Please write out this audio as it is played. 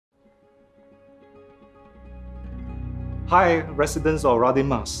Hi, residents of Radin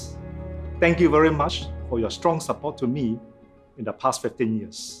Mas. Thank you very much for your strong support to me in the past 15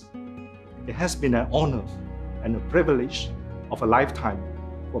 years. It has been an honor and a privilege of a lifetime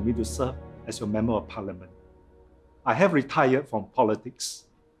for me to serve as your Member of Parliament. I have retired from politics,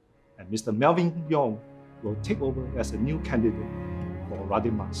 and Mr. Melvin Yong will take over as a new candidate for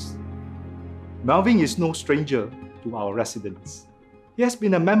Radin Mas. Melvin is no stranger to our residents. He has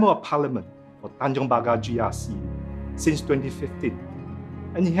been a Member of Parliament for Tanjong Pagar GRC since 2015,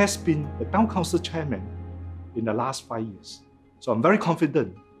 and he has been the Town Council Chairman in the last 5 years. So I'm very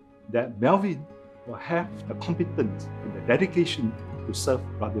confident that Melvin will have the competence and the dedication to serve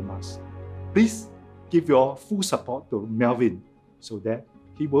Radin Mas. Please give your full support to Melvin so that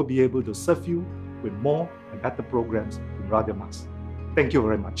he will be able to serve you with more and better programs in Radin Mas. Thank you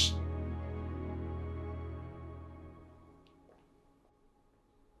very much.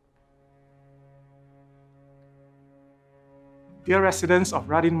 Dear residents of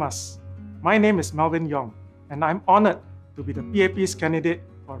Radin Mas, my name is Melvin Yong, and I'm honored to be the PAP's candidate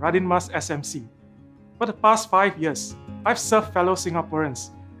for Radin Mas SMC. For the past 5 years, I've served fellow Singaporeans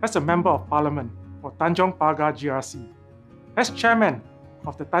as a Member of Parliament for Tanjong Pagar GRC. As Chairman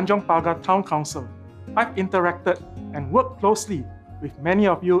of the Tanjong Pagar Town Council, I've interacted and worked closely with many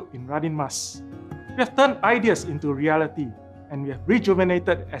of you in Radin Mas. We have turned ideas into reality, and we have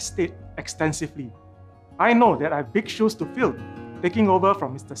rejuvenated the estate extensively. I know that I have big shoes to fill, taking over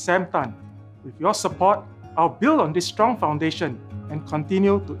from Mr. Sam Tan. With your support, I'll build on this strong foundation and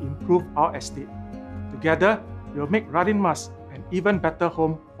continue to improve our estate. Together, we'll make Radin Mas an even better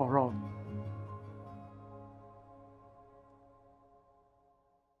home for all.